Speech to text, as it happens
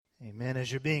Amen.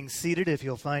 As you're being seated, if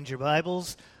you'll find your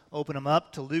Bibles, open them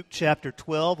up to Luke chapter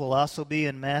 12. We'll also be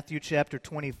in Matthew chapter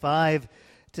 25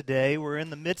 today. We're in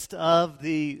the midst of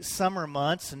the summer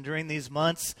months, and during these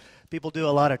months, people do a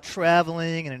lot of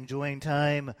traveling and enjoying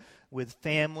time with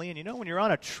family. And you know, when you're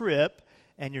on a trip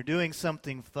and you're doing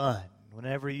something fun,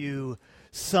 whenever you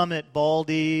summit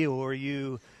Baldy or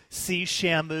you see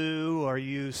Shamu or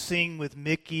you sing with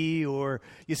Mickey or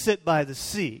you sit by the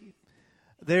sea,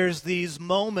 there's these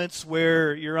moments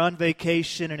where you're on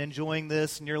vacation and enjoying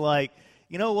this, and you're like,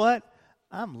 you know what?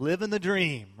 I'm living the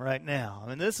dream right now. I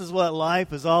mean, this is what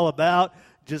life is all about,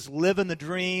 just living the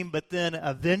dream. But then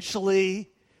eventually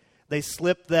they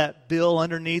slip that bill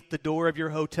underneath the door of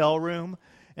your hotel room,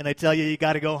 and they tell you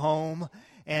got to go home,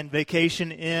 and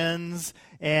vacation ends,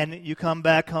 and you come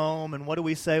back home, and what do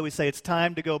we say? We say it's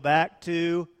time to go back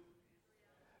to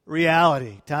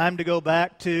reality. Time to go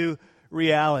back to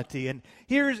reality. And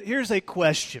here's a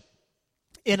question.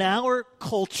 In our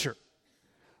culture,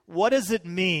 what does it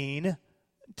mean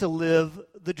to live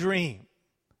the dream?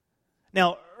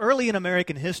 Now, early in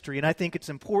American history, and I think it's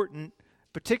important,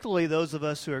 particularly those of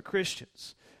us who are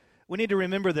Christians, we need to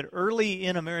remember that early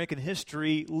in American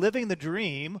history, living the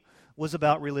dream was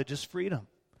about religious freedom.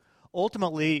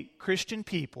 Ultimately, Christian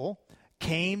people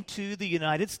came to the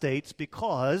United States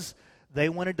because they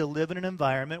wanted to live in an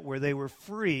environment where they were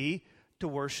free to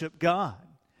worship God.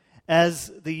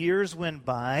 As the years went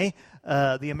by,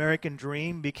 the American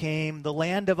dream became the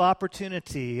land of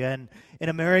opportunity. And in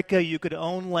America, you could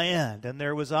own land, and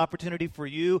there was opportunity for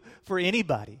you, for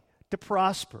anybody, to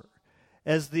prosper.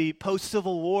 As the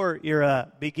post-Civil War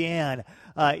era began,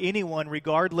 anyone,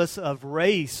 regardless of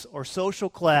race or social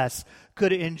class,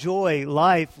 could enjoy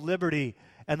life, liberty,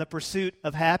 and the pursuit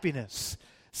of happiness.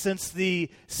 Since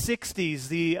the 60s,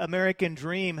 the American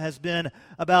dream has been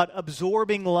about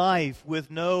absorbing life with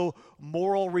no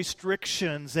moral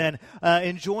restrictions and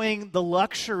enjoying the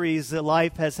luxuries that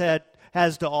life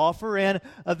has to offer, and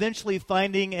eventually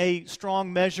finding a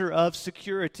strong measure of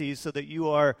security so that you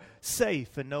are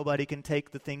safe and nobody can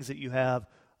take the things that you have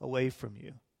away from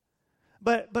you.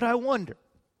 But I wonder,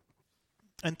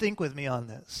 and think with me on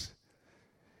this,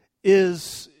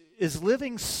 is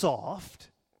living soft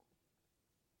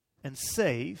and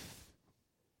safe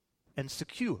and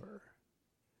secure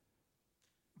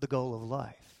the goal of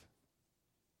life?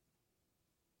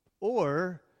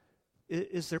 Or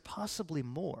is there possibly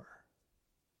more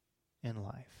in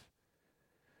life?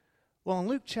 Well, in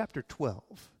Luke chapter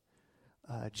 12,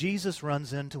 Jesus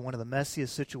runs into one of the messiest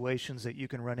situations that you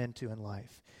can run into in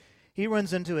life. He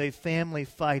runs into a family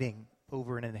fighting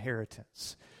over an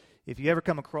inheritance. If you ever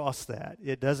come across that,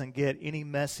 it doesn't get any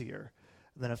messier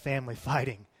than a family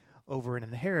fighting over an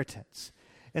inheritance.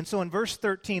 And so in verse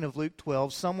 13 of Luke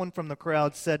 12, someone from the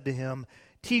crowd said to him,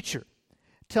 "Teacher,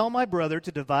 tell my brother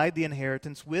to divide the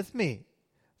inheritance with me."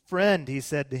 "Friend," he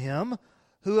said to him,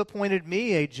 "who appointed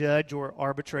me a judge or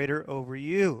arbitrator over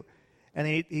you?" And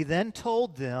he then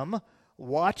told them,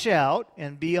 "Watch out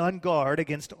and be on guard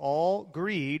against all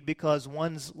greed, because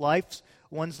one's life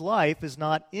is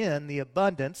not in the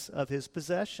abundance of his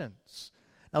possessions."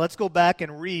 Now let's go back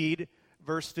and read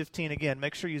verse 15 again.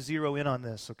 Make sure you zero in on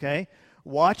this, okay?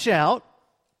 "Watch out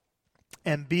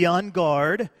and be on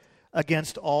guard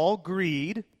against all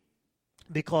greed,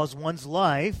 because one's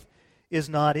life is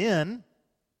not in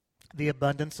the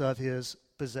abundance of his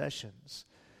possessions."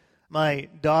 My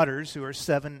daughters, who are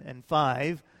 7 and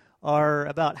 5, are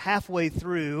about halfway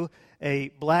through a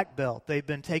black belt. They've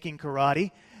been taking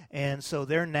karate, and so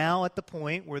they're now at the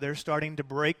point where they're starting to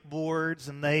break boards,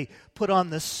 and they put on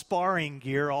this sparring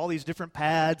gear, all these different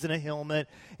pads and a helmet,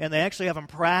 and they actually have them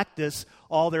practice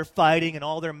all their fighting and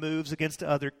all their moves against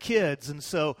other kids. And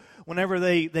so whenever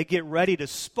they get ready to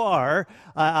spar,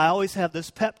 I always have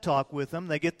this pep talk with them.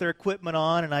 They get their equipment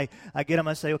on, and I get them,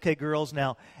 I say, "Okay, girls,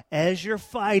 now, as you're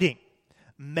fighting,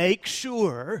 make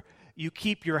sure you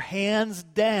keep your hands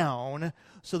down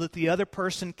so that the other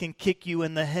person can kick you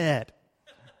in the head."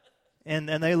 And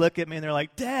they look at me and they're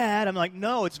like, "Dad," I'm like,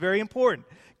 "No, it's very important.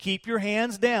 Keep your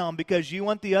hands down because you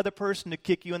want the other person to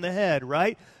kick you in the head,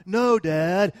 right?" "No,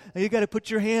 Dad, you got to put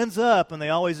your hands up." And they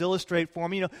always illustrate for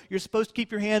me, you're supposed to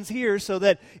keep your hands here so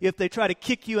that if they try to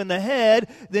kick you in the head,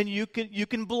 then you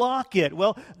can block it.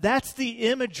 Well, that's the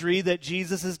imagery that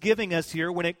Jesus is giving us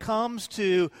here when it comes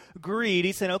to greed.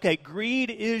 He's saying, okay, greed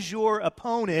is your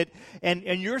opponent, and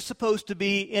you're supposed to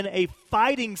be in a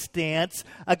fighting stance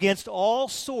against all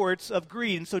sorts of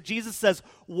greed. And so Jesus says,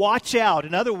 watch out.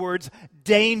 In other words,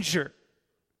 danger.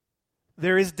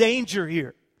 There is danger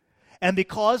here. And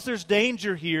because there's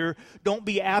danger here, don't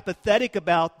be apathetic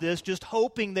about this, just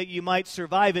hoping that you might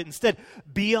survive it. Instead,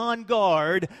 be on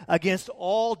guard against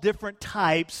all different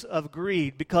types of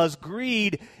greed, because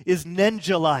greed is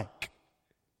ninja-like.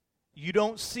 You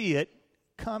don't see it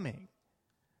coming.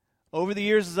 Over the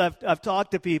years, as I've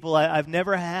talked to people, I've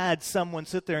never had someone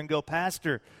sit there and go,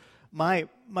 "Pastor, my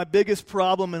biggest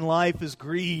problem in life is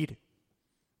greed.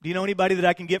 Do you know anybody that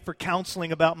I can get for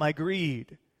counseling about my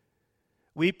greed?"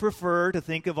 We prefer to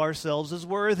think of ourselves as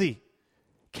worthy,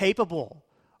 capable,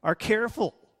 are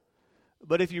careful.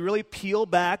 But if you really peel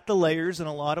back the layers in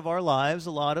a lot of our lives,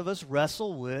 a lot of us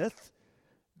wrestle with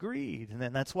greed. And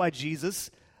then that's why Jesus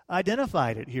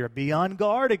identified it here. Be on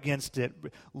guard against it.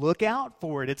 Look out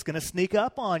for it. It's going to sneak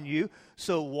up on you.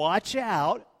 So watch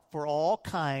out for all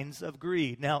kinds of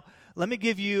greed. Now, let me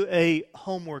give you a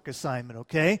homework assignment,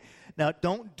 okay? Now,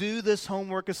 don't do this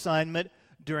homework assignment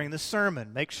during the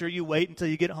sermon. Make sure you wait until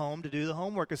you get home to do the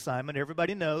homework assignment.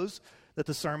 Everybody knows that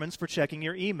the sermon's for checking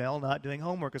your email, not doing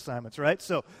homework assignments, right?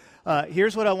 So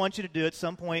here's what I want you to do at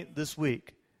some point this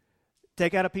week.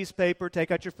 Take out a piece of paper, take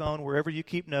out your phone, wherever you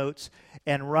keep notes,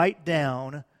 and write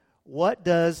down, what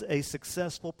does a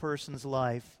successful person's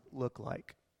life look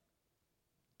like?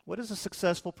 What does a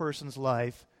successful person's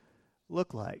life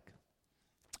look like?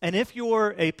 And if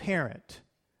you're a parent,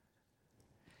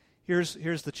 here's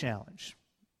the challenge.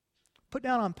 Put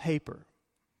down on paper,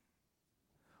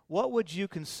 what would you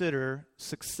consider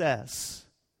success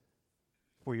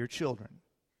for your children?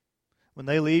 When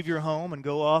they leave your home and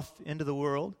go off into the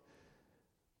world,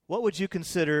 what would you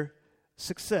consider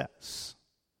success?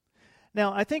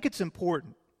 Now, I think it's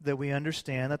important that we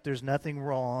understand that there's nothing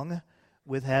wrong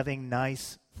with having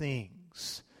nice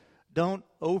things. Don't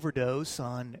overdose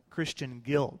on Christian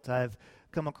guilt. I've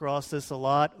come across this a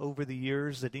lot over the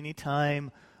years, that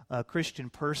anytime a Christian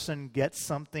person gets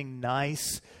something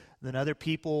nice, then other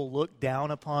people look down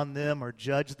upon them or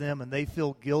judge them, and they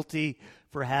feel guilty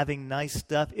for having nice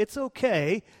stuff. It's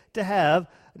okay to have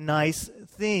nice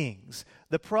things.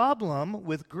 The problem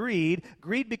with greed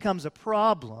becomes a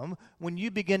problem when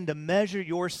you begin to measure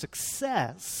your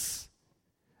success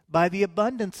by the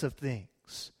abundance of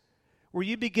things, where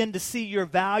you begin to see your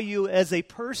value as a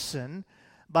person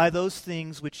by those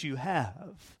things which you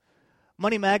have.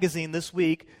 Money Magazine this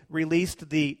week released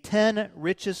the 10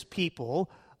 richest people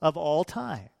of all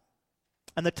time.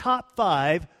 And the top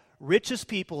 5 richest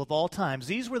people of all time,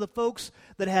 these were the folks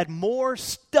that had more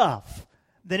stuff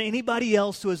than anybody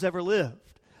else who has ever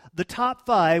lived. The top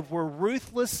 5 were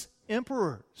ruthless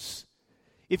emperors.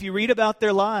 If you read about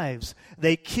their lives,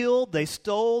 they killed, they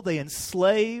stole, they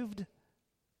enslaved.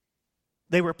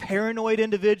 They were paranoid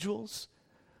individuals.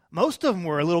 Most of them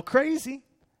were a little crazy.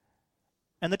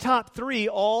 And the top 3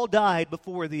 all died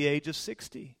before the age of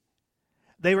 60.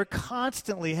 They were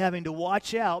constantly having to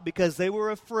watch out because they were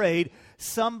afraid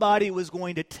somebody was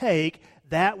going to take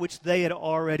that which they had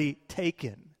already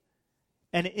taken.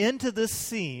 And into this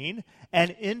scene and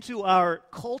into our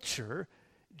culture,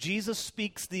 Jesus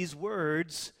speaks these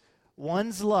words,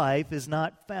 one's life is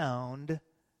not found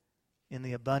in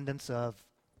the abundance of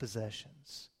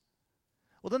possessions.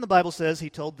 Well, then the Bible says he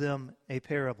told them a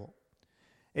parable.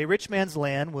 A rich man's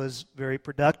land was very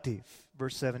productive.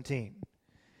 Verse 17.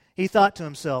 He thought to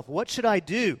himself, "What should I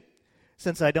do,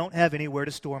 since I don't have anywhere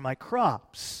to store my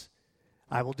crops?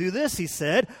 I will do this," he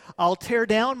said. "I'll tear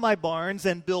down my barns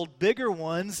and build bigger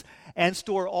ones and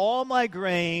store all my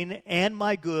grain and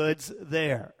my goods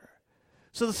there."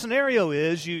 So the scenario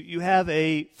is you have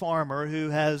a farmer who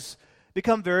has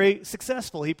become very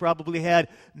successful. He probably had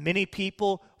many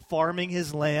people farming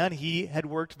his land. He had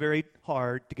worked very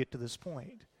hard to get to this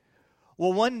point.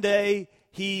 Well, one day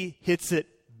he hits it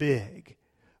big.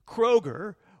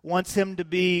 Kroger wants him to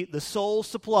be the sole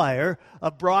supplier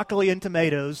of broccoli and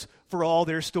tomatoes for all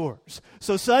their stores.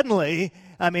 So suddenly,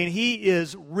 he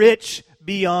is rich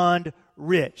beyond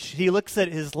rich. He looks at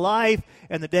his life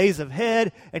and the days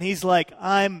ahead, and he's like,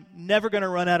 I'm never going to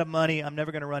run out of money. I'm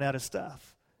never going to run out of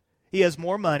stuff. He has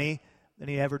more money than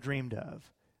he ever dreamed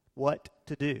of. What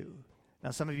to do?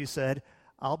 Now, some of you said,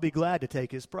 I'll be glad to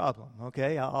take his problem,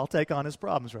 okay? I'll take on his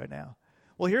problems right now.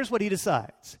 Well, here's what he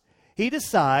decides. He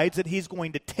decides that he's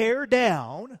going to tear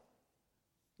down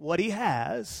what he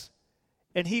has,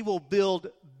 and he will build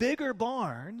bigger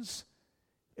barns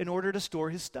in order to store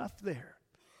his stuff there.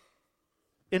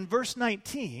 In verse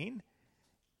 19,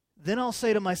 then I'll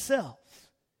say to myself,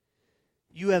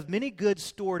 you have many goods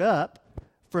stored up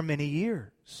for many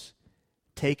years.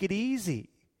 Take it easy.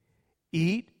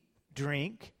 Eat,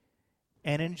 drink,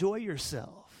 and enjoy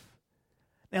yourself.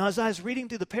 Now, as I was reading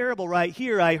through the parable right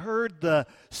here, I heard the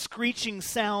screeching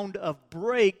sound of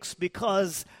brakes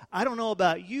because I don't know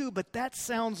about you, but that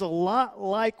sounds a lot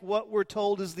like what we're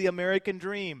told is the American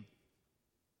dream.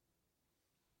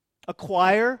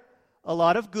 Acquire a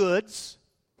lot of goods,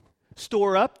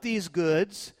 store up these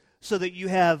goods so that you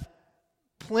have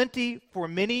plenty for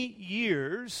many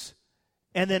years,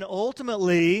 and then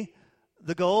ultimately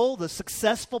the goal, the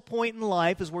successful point in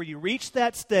life is where you reach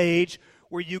that stage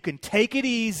where you can take it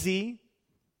easy,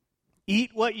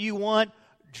 eat what you want,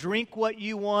 drink what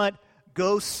you want,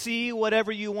 go see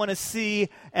whatever you want to see,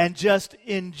 and just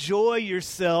enjoy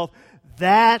yourself.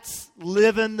 That's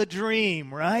living the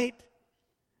dream, right?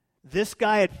 This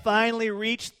guy had finally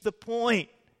reached the point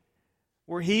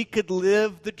where he could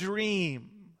live the dream.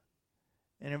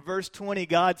 And in verse 20,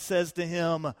 God says to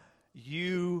him,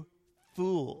 "You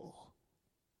fool.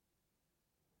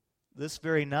 This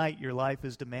very night your life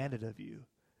is demanded of you.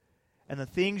 And the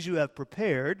things you have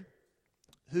prepared,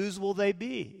 whose will they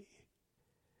be?"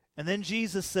 And then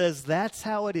Jesus says that's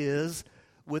how it is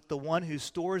with the one who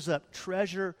stores up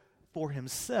treasure for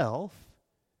himself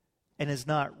and is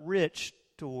not rich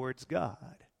towards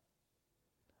God.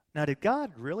 Now, did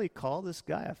God really call this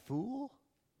guy a fool?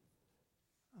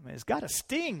 I mean, it's got to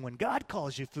sting when God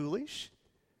calls you foolish.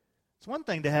 It's one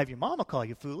thing to have your mama call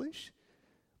you foolish,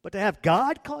 but to have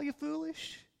God call you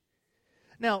foolish?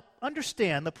 Now,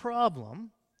 understand, the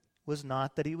problem was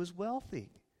not that he was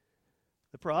wealthy.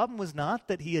 The problem was not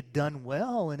that he had done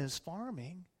well in his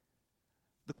farming.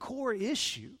 The core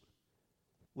issue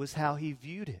was how he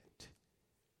viewed it.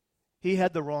 He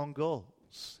had the wrong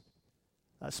goals.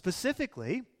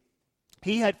 Specifically,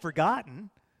 he had forgotten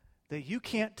that you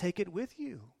can't take it with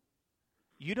you.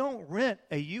 You don't rent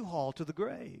a U-Haul to the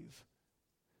grave.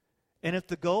 And if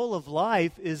the goal of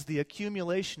life is the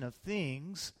accumulation of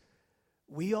things,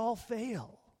 we all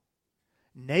fail.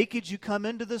 Naked you come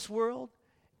into this world,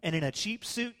 and in a cheap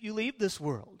suit you leave this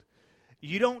world.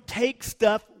 You don't take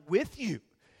stuff with you.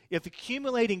 If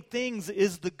accumulating things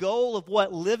is the goal of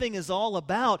what living is all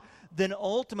about, then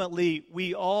ultimately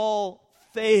we all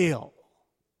fail.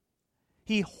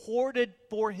 He hoarded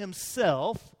for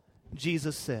himself,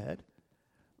 Jesus said,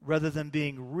 rather than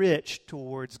being rich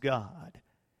towards God.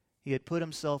 He had put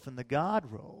himself in the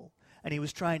God role, and he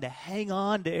was trying to hang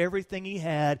on to everything he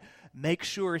had, make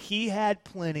sure he had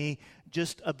plenty,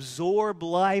 just absorb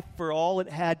life for all it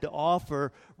had to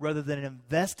offer, rather than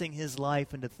investing his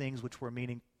life into things which were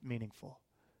meaningful.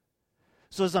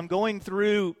 So as I'm going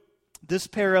through this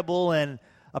parable and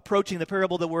approaching the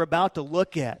parable that we're about to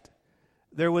look at,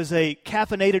 there was a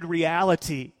caffeinated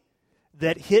reality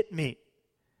that hit me,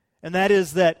 and that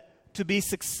is that to be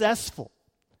successful,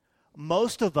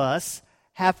 most of us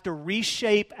have to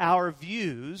reshape our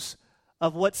views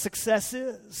of what success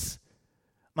is.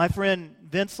 My friend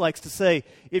Vince likes to say,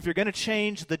 if you're going to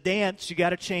change the dance, you got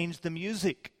to change the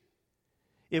music.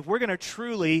 If we're going to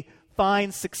truly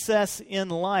find success in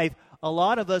life, a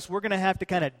lot of us, we're going to have to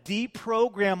kind of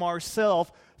deprogram ourselves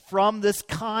from this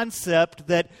concept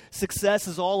that success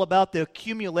is all about the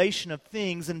accumulation of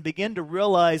things and begin to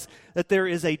realize that there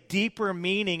is a deeper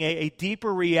meaning, a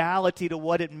deeper reality to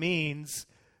what it means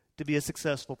to be a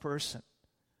successful person.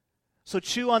 So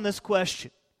chew on this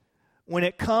question. When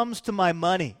it comes to my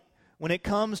money, when it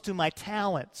comes to my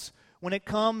talents, when it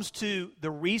comes to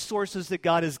the resources that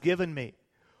God has given me,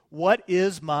 what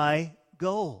is my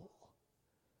goal?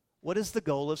 What is the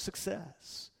goal of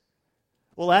success?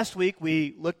 Well, last week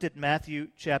we looked at Matthew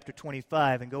chapter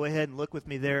 25, and go ahead and look with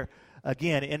me there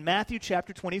again. In Matthew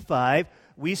chapter 25,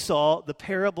 we saw the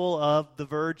parable of the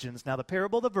virgins. Now, the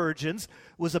parable of the virgins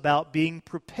was about being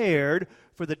prepared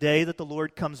for the day that the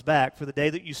Lord comes back, for the day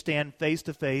that you stand face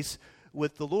to face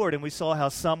with the Lord. And we saw how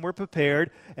some were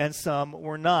prepared and some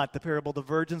were not. The parable of the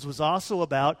virgins was also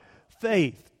about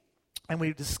faith. And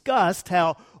we discussed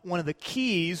how one of the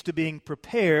keys to being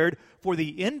prepared for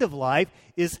the end of life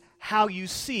is how you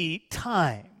see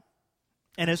time.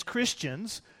 And as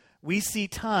Christians, we see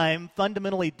time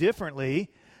fundamentally differently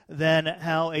than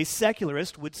how a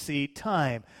secularist would see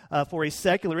time. For a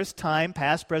secularist, time,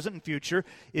 past, present, and future,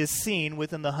 is seen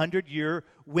within the 100-year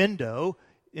window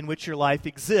in which your life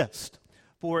exists.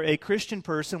 For a Christian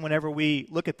person, whenever we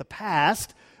look at the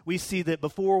past, we see that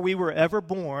before we were ever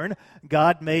born,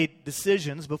 God made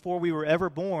decisions. Before we were ever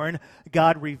born,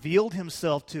 God revealed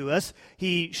himself to us.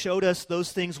 He showed us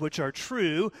those things which are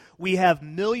true. We have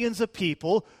millions of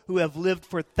people who have lived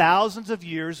for thousands of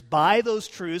years by those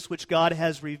truths which God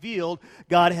has revealed.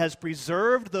 God has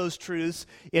preserved those truths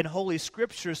in Holy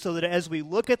Scripture so that as we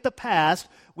look at the past,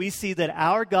 we see that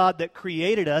our God that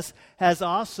created us has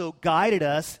also guided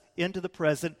us into the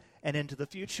present and into the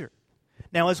future.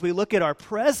 Now, as we look at our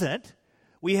present,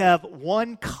 we have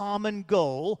one common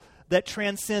goal that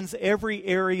transcends every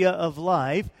area of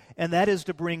life, and that is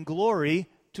to bring glory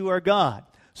to our God.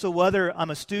 So whether I'm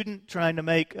a student trying to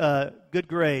make good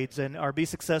grades or be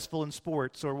successful in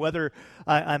sports, or whether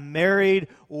I'm married,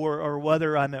 or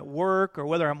whether I'm at work, or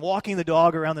whether I'm walking the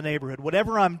dog around the neighborhood,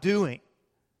 whatever I'm doing,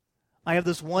 I have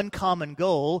this one common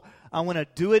goal. I want to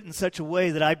do it in such a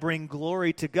way that I bring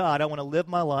glory to God. I want to live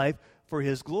my life for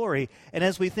His glory. And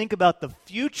as we think about the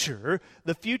future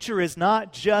is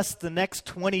not just the next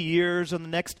 20 years or the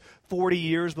next 40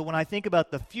 years, but when I think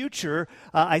about the future,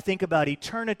 I think about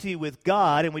eternity with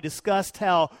God, and we discussed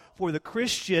how for the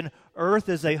Christian, earth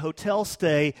is a hotel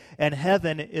stay and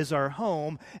heaven is our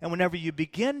home. And whenever you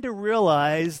begin to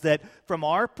realize that from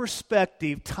our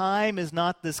perspective, time is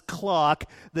not this clock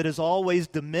that is always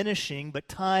diminishing, but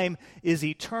time is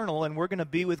eternal and we're going to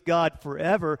be with God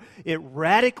forever, it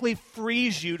radically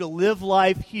frees you to live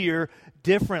life here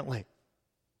differently.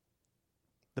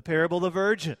 The parable of the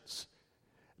virgins.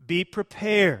 Be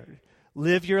prepared.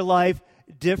 Live your life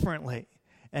differently.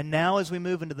 And now as we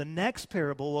move into the next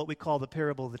parable, what we call the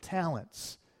parable of the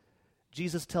talents,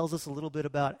 Jesus tells us a little bit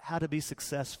about how to be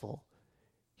successful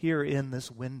here in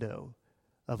this window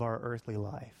of our earthly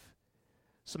life.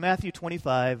 So Matthew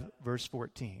 25, verse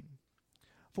 14.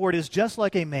 For it is just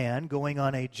like a man going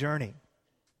on a journey,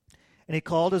 and he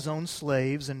called his own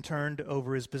slaves and turned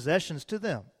over his possessions to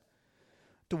them.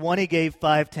 To one he gave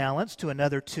 5 talents, to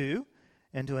another 2,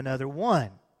 and to another 1.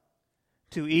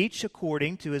 To each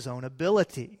according to his own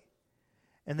ability.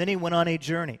 And then he went on a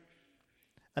journey.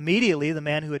 Immediately the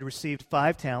man who had received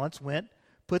 5 talents went,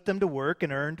 put them to work,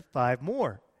 and earned 5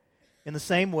 more. In the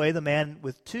same way the man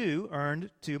with 2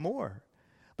 earned 2 more.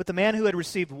 But the man who had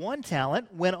received 1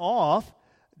 talent went off,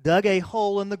 dug a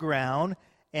hole in the ground,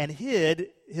 and hid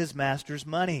his master's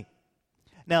money.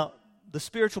 Now, the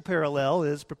spiritual parallel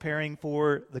is preparing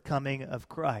for the coming of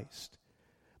Christ.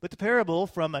 But the parable,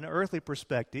 from an earthly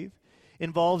perspective,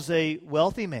 involves a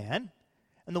wealthy man,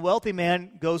 and the wealthy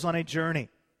man goes on a journey.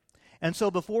 And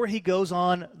so before he goes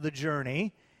on the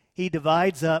journey, he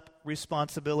divides up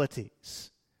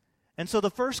responsibilities. And so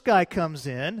the first guy comes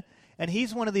in, and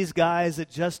he's one of these guys that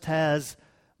just has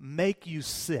make you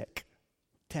sick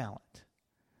talent.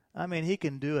 I mean, he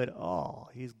can do it all.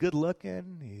 He's good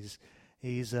looking, he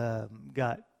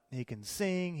can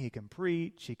sing, he can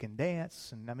preach, he can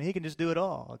dance, and I mean, he can just do it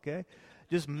all, okay?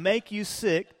 Just make you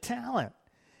sick talent.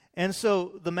 And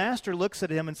so the master looks at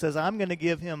him and says, I'm going to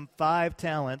give him 5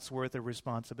 talents worth of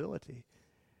responsibility.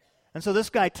 And so this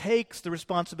guy takes the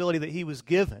responsibility that he was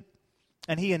given,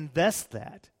 and he invests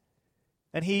that,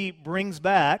 and he brings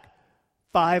back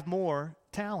 5 more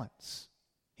talents.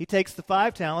 He takes the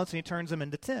 5 talents and he turns them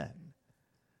into 10.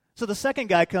 So the second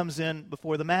guy comes in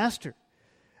before the master,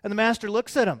 and the master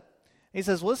looks at him. He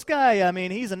says, well, this guy, I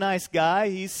mean, he's a nice guy.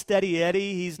 He's steady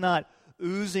Eddie. He's not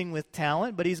oozing with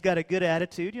talent, but he's got a good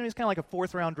attitude. You know, he's kind of like a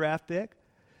 4th-round draft pick.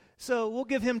 So we'll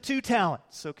give him 2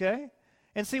 talents, okay?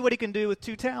 And see what he can do with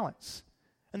 2 talents.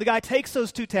 And the guy takes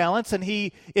those 2 talents and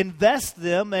he invests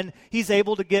them, and he's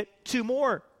able to get 2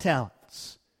 more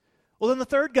talents. Well, then the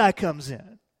third guy comes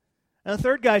in. And the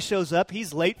third guy shows up.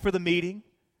 He's late for the meeting.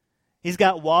 He's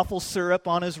got waffle syrup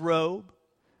on his robe,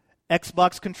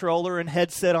 Xbox controller and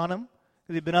headset on him,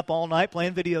 because he'd been up all night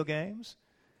playing video games.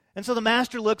 And so the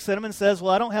master looks at him and says,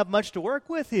 well, I don't have much to work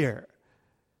with here,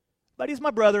 but he's my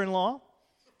brother-in-law.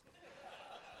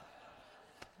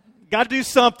 Got to do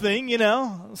something, you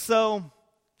know. So,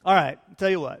 all right, I'll tell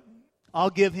you what. I'll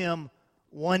give him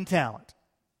 1 talent.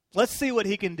 Let's see what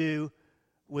he can do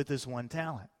with this 1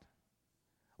 talent.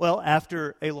 Well,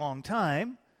 after a long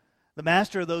time, the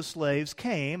master of those slaves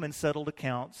came and settled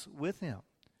accounts with him.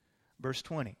 Verse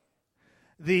 20.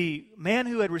 The man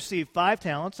who had received 5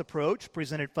 talents approached,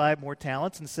 presented 5 more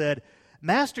talents, and said,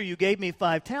 Master, you gave me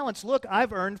 5 talents. Look,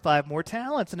 I've earned 5 more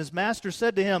talents. And his master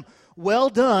said to him, Well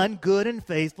done, good and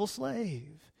faithful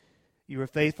slave. You were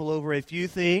faithful over a few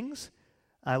things.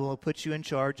 I will put you in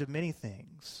charge of many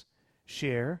things.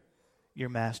 Share your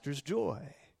master's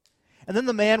joy. And then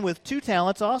the man with 2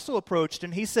 talents also approached,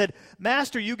 and he said,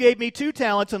 Master, you gave me 2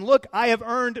 talents, and look, I have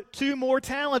earned 2 more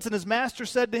talents. And his master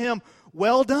said to him,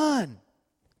 Well done,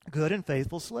 good and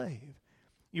faithful slave.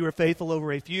 You are faithful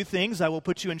over a few things. I will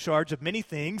put you in charge of many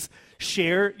things.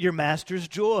 Share your master's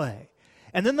joy.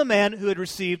 And then the man who had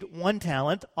received 1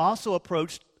 talent also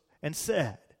approached and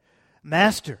said,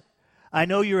 Master, I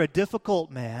know you're a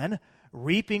difficult man,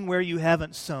 reaping where you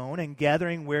haven't sown and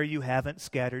gathering where you haven't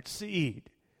scattered seed.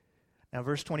 Now,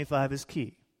 verse 25 is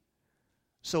key.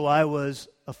 So I was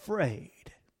afraid.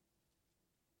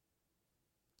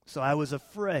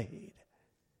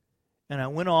 and I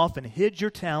went off and hid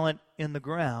your talent in the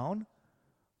ground.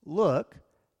 Look,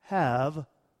 have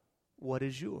what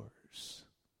is yours."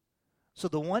 So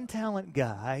the 1-talent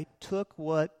guy took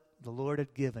what the Lord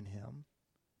had given him,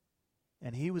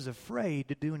 and he was afraid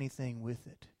to do anything with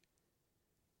it.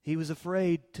 He was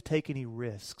afraid to take any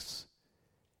risks.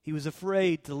 He was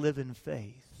afraid to live in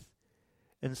faith.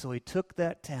 And so he took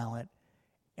that talent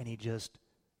and he just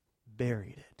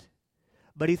buried it.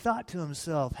 But he thought to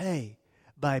himself, hey,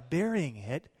 by burying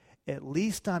it, at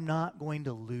least I'm not going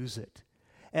to lose it.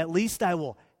 At least I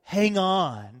will hang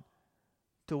on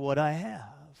to what I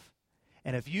have.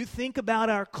 And if you think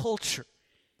about our culture,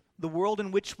 the world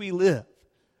in which we live,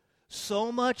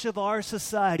 so much of our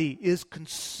society is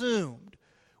consumed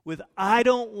with, I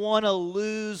don't want to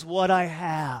lose what I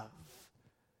have.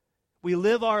 We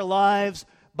live our lives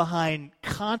behind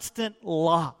constant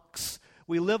locks.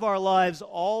 We live our lives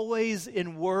always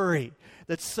in worry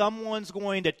that someone's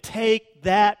going to take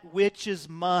that which is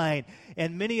mine.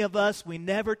 And many of us, we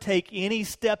never take any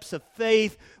steps of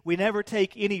faith. We never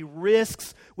take any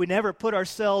risks. We never put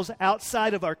ourselves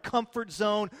outside of our comfort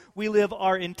zone. We live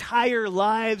our entire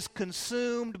lives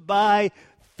consumed by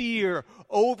fear,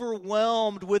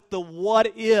 overwhelmed with the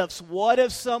what ifs. What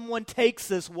if someone takes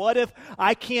this? What if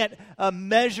I can't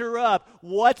measure up?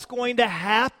 What's going to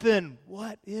happen?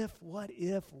 What if?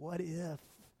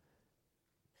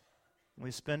 We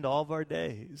spend all of our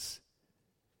days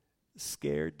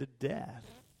scared to death.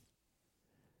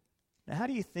 Now, how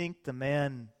do you think the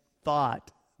man thought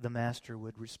the master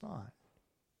would respond?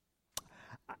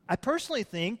 I personally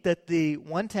think that the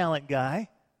 1-talent guy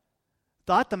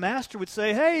thought the master would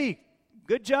say, hey,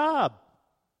 good job.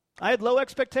 I had low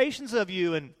expectations of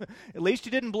you, and at least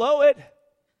you didn't blow it.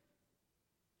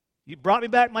 You brought me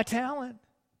back my talent.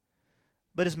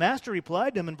 But his master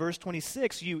replied to him in verse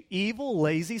 26, you evil,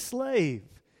 lazy slave.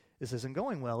 This isn't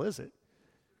going well, is it?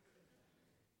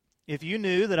 If you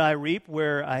knew that I reap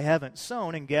where I haven't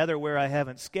sown and gather where I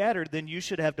haven't scattered, then you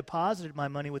should have deposited my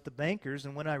money with the bankers,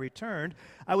 and when I returned,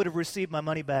 I would have received my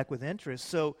money back with interest.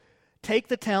 So take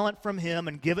the talent from him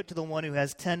and give it to the one who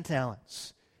has 10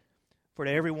 talents. For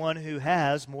to everyone who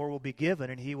has, more will be given,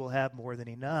 and he will have more than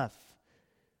enough.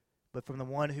 But from the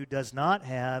one who does not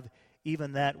have,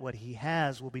 even that what he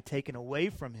has will be taken away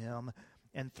from him.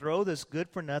 And throw this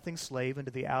good-for-nothing slave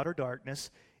into the outer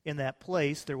darkness. In that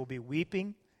place there will be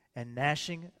weeping and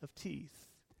gnashing of teeth.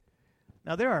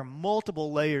 Now there are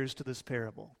multiple layers to this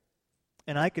parable,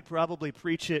 and I could probably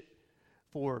preach it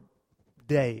for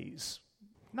days.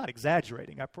 Not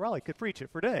exaggerating, I probably could preach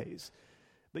it for days.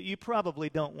 But you probably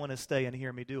don't want to stay and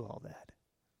hear me do all that.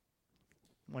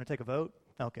 Want to take a vote?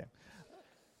 Okay.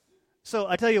 So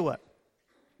I tell you what,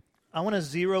 I want to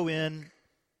zero in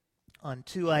on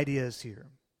 2 ideas here.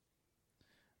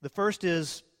 The first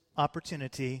is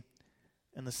opportunity,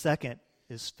 and the second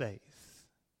is faith.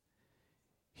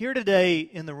 Here today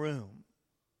in the room,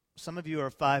 some of you are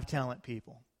 5-talent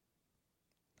people.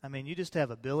 I mean, you just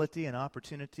have ability and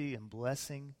opportunity and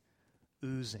blessing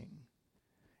oozing.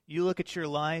 You look at your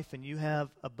life and you have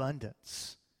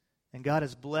abundance, and God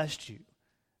has blessed you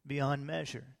beyond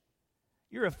measure.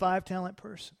 You're a 5-talent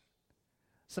person.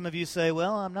 Some of you say,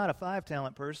 well, I'm not a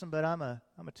 5-talent person, but I'm a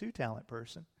 2-talent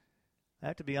person. I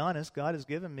have to be honest, God has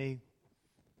given me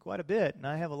quite a bit, and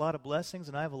I have a lot of blessings,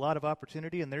 and I have a lot of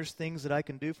opportunity, and there's things that I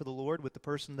can do for the Lord with the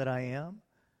person that I am.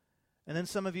 And then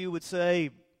some of you would say,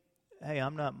 hey,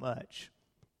 I'm not much.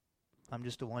 I'm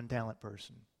just a 1-talent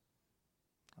person.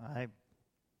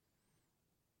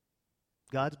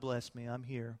 God's blessed me, I'm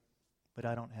here, but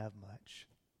I don't have much.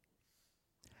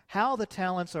 How the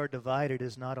talents are divided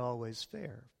is not always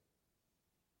fair.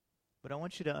 But I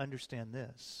want you to understand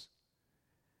this.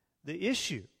 The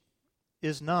issue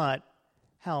is not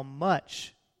how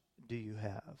much do you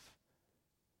have.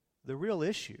 The real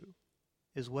issue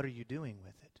is what are you doing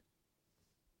with it?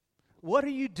 What are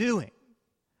you doing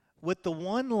with the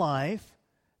one life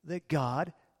that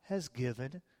God has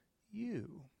given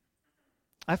you?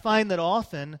 I find that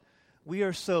often we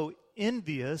are so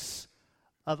envious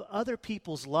of other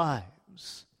people's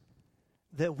lives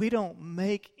that we don't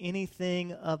make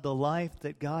anything of the life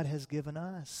that God has given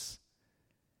us.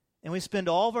 And we spend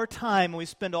all of our time, and we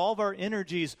spend all of our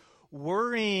energies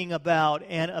worrying about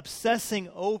and obsessing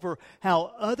over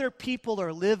how other people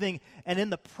are living, and in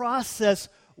the process,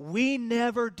 we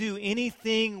never do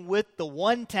anything with the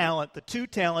 1 talent, the 2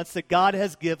 talents that God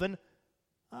has given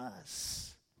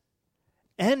us.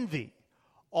 Envy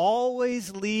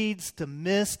always leads to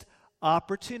missed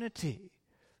opportunity.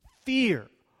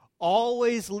 Fear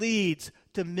always leads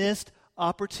to missed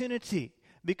opportunity.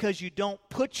 because you don't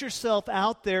put yourself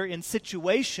out there in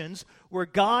situations where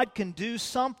God can do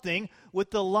something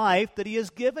with the life that He has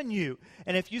given you.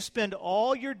 And if you spend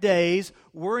all your days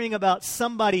worrying about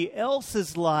somebody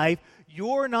else's life,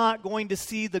 you're not going to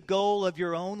see the goal of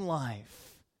your own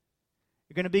life.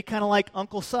 You're going to be kind of like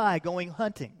Uncle Si going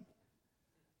hunting.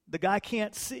 The guy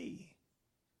can't see,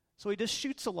 so he just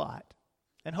shoots a lot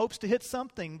and hopes to hit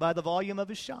something by the volume of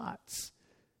his shots.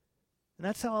 And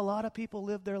that's how a lot of people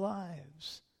live their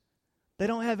lives. They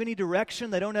don't have any direction.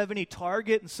 They don't have any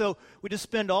target. And so we just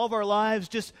spend all of our lives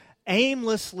just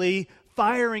aimlessly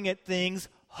firing at things,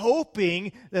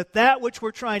 hoping that that which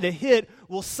we're trying to hit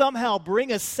will somehow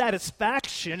bring us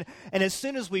satisfaction. And as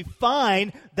soon as we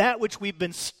find that which we've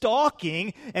been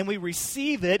stalking and we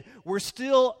receive it, we're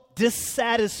still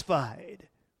dissatisfied.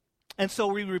 And so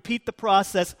we repeat the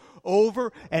process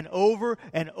over and over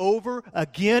and over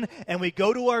again, and we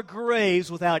go to our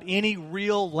graves without any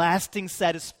real lasting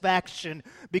satisfaction,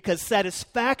 because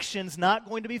satisfaction's not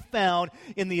going to be found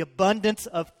in the abundance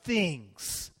of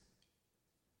things.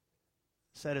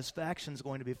 Satisfaction's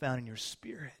going to be found in your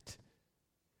spirit.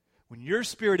 When your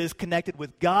spirit is connected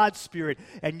with God's Spirit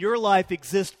and your life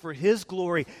exists for His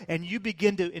glory, and you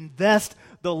begin to invest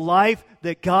the life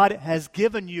that God has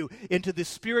given you into the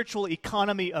spiritual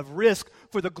economy of risk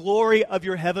for the glory of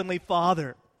your Heavenly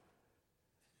Father.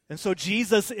 And so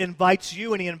Jesus invites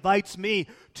you and He invites me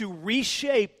to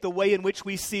reshape the way in which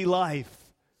we see life.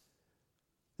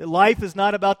 That life is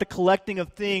not about the collecting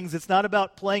of things. It's not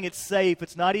about playing it safe.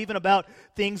 It's not even about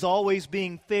things always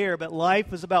being fair. But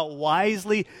life is about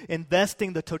wisely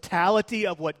investing the totality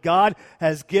of what God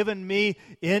has given me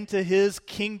into His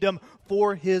kingdom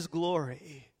for His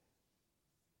glory.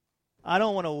 I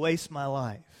don't want to waste my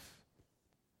life.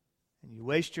 And you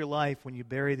waste your life when you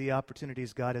bury the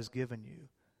opportunities God has given you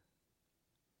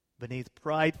beneath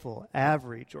prideful,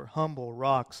 average, or humble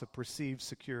rocks of perceived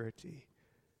security.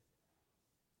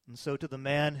 And so to the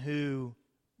man who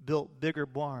built bigger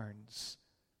barns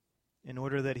in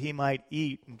order that he might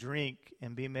eat and drink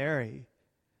and be merry,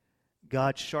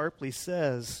 God sharply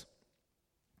says,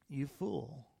 "You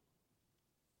fool."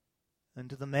 And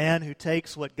to the man who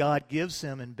takes what God gives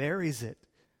him and buries it,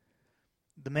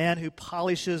 the man who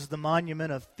polishes the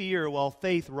monument of fear while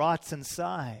faith rots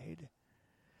inside,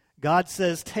 God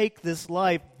says, take this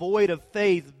life void of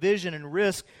faith, vision, and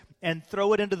risk and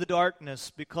throw it into the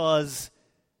darkness, because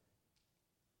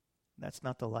that's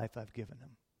not the life I've given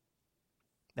him.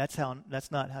 That's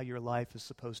not how your life is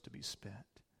supposed to be spent.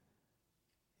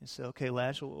 You say, okay,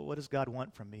 Lash, what does God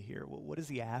want from me here? What is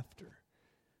He after?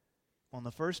 Well, in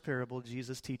the first parable,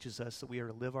 Jesus teaches us that we are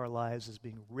to live our lives as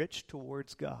being rich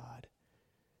towards God.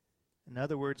 In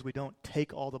other words, we don't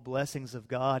take all the blessings of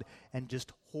God and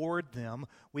just hoard them.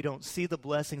 We don't see the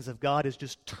blessings of God as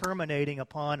just terminating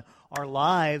upon our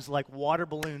lives like water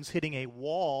balloons hitting a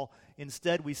wall.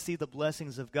 Instead, we see the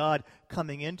blessings of God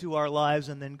coming into our lives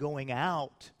and then going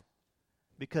out,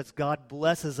 because God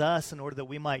blesses us in order that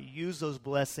we might use those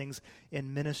blessings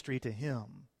in ministry to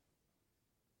Him.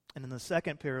 And in the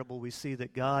second parable, we see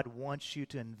that God wants you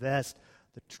to invest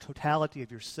the totality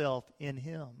of yourself in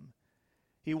Him.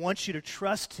 He wants you to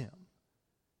trust Him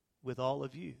with all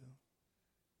of you,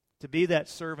 to be that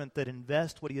servant that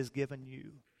invests what He has given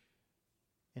you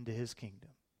into His kingdom.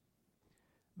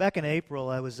 Back in April,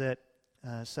 I was at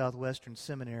Southwestern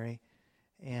Seminary,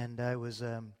 and I was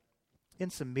in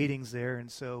some meetings there,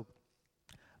 and so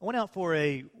I went out for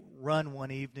a run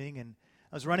one evening, and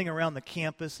I was running around the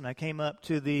campus, and I came up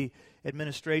to the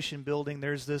administration building.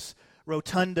 There's this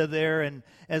rotunda there, and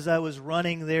as I was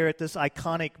running there at this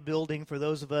iconic building, for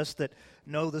those of us that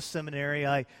know the seminary,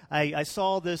 I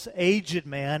saw this aged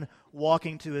man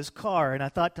walking to his car, and I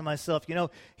thought to myself,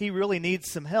 he really needs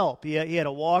some help. He had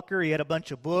a walker, he had a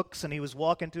bunch of books, and he was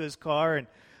walking to his car, and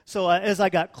so as I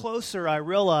got closer, I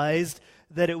realized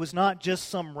that it was not just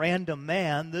some random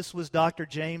man. This was Dr.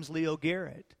 James Leo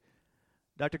Garrett.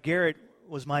 Dr. Garrett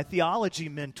was my theology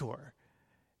mentor.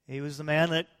 He was the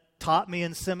man that taught me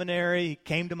in seminary. He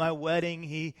came to my wedding.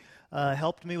 He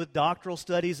helped me with doctoral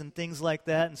studies and things like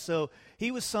that. And so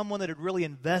he was someone that had really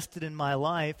invested in my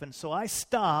life. And so I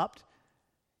stopped,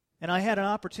 and I had an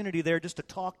opportunity there just to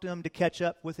talk to him, to catch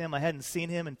up with him. I hadn't seen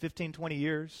him in 15, 20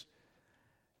 years.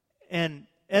 And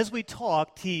as we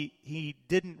talked, he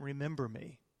didn't remember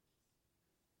me.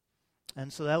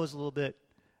 And so that was a little bit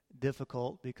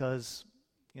difficult, because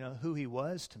who he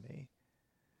was to me.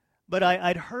 But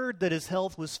I'd heard that his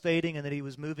health was fading and that he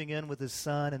was moving in with his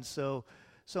son, and so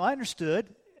I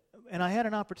understood, and I had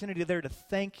an opportunity there to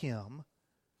thank him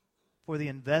for the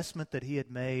investment that he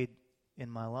had made in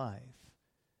my life.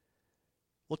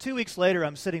 Well, 2 weeks later,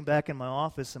 I'm sitting back in my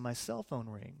office and my cell phone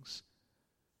rings.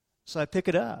 So I pick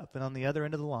it up, and on the other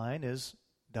end of the line is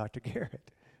Dr.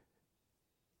 Garrett.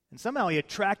 And somehow he had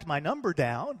tracked my number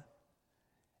down,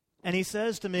 and he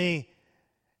says to me,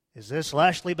 "Is this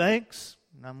Lashley Banks?"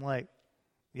 And I'm like,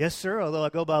 "Yes, sir, although I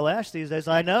go by Lash these days."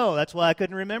 "I know, that's why I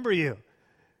couldn't remember you."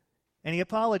 And he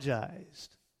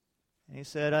apologized. And he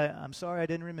said, I'm sorry I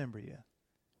didn't remember you.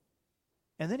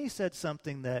 And then he said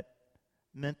something that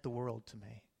meant the world to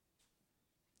me.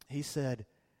 He said,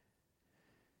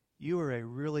 "You were a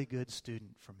really good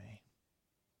student for me.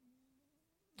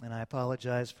 And I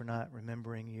apologize for not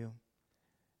remembering you.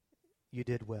 You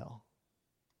did well."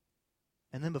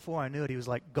 And then before I knew it, he was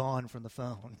like gone from the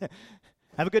phone.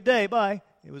 "Have a good day, bye."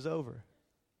 It was over.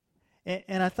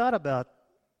 And I thought about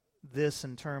this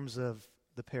in terms of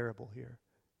the parable here,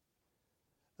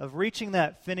 of reaching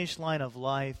that finish line of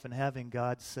life and having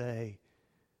God say,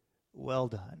 "Well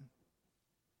done.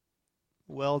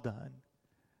 Well done.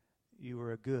 You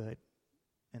were a good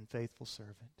and faithful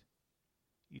servant.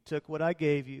 You took what I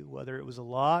gave you, whether it was a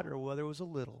lot or whether it was a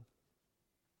little,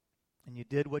 and you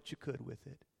did what you could with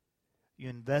it. You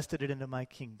invested it into my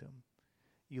kingdom.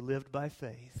 You lived by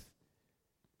faith.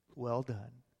 Well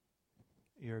done.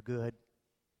 You're a good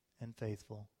and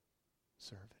faithful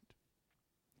servant."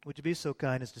 Would you be so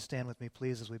kind as to stand with me,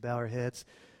 please, as we bow our heads,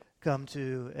 come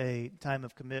to a time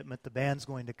of commitment. The band's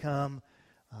going to come,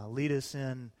 lead us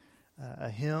in a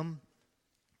hymn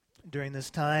during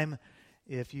this time.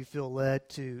 If you feel led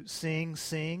to sing,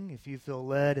 sing. If you feel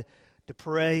led to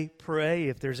pray, pray.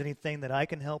 If there's anything that I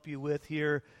can help you with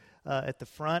here at the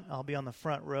front, I'll be on the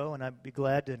front row, and I'd be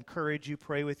glad to encourage you,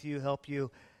 pray with you, help you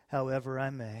however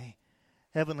I may.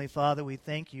 Heavenly Father, we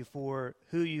thank you for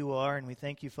who you are, and we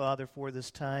thank you, Father, for this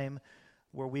time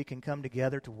where we can come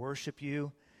together to worship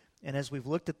you. And as we've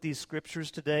looked at these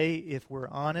scriptures today, if we're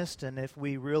honest and if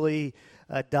we really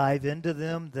dive into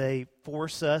them, they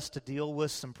force us to deal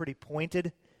with some pretty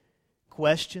pointed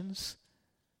questions,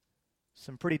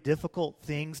 some pretty difficult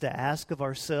things to ask of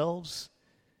ourselves.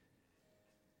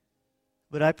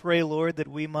 But I pray, Lord, that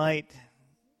we might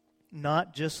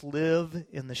not just live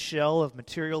in the shell of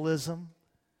materialism.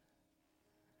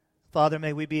 Father,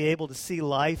 may we be able to see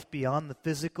life beyond the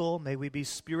physical. May we be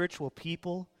spiritual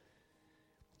people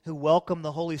who welcome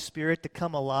the Holy Spirit to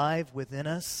come alive within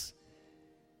us.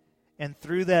 And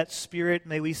through that Spirit,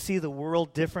 may we see the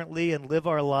world differently and live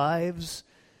our lives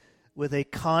with a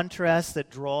contrast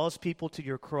that draws people to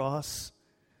your cross.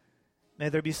 May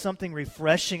there be something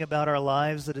refreshing about our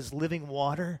lives that is living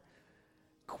water,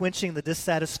 quenching the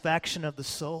dissatisfaction of the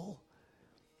soul.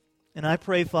 And I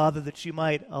pray, Father, that you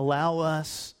might allow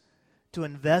us to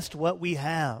invest what we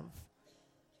have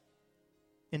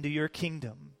into your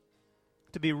kingdom,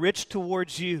 to be rich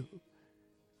towards you,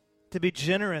 to be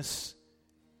generous,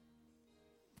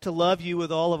 to love you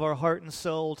with all of our heart and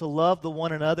soul, to love the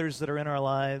one and others that are in our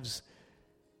lives,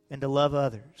 and to love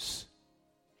others.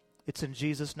 It's in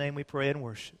Jesus' name we pray and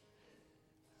worship.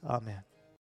 Amen.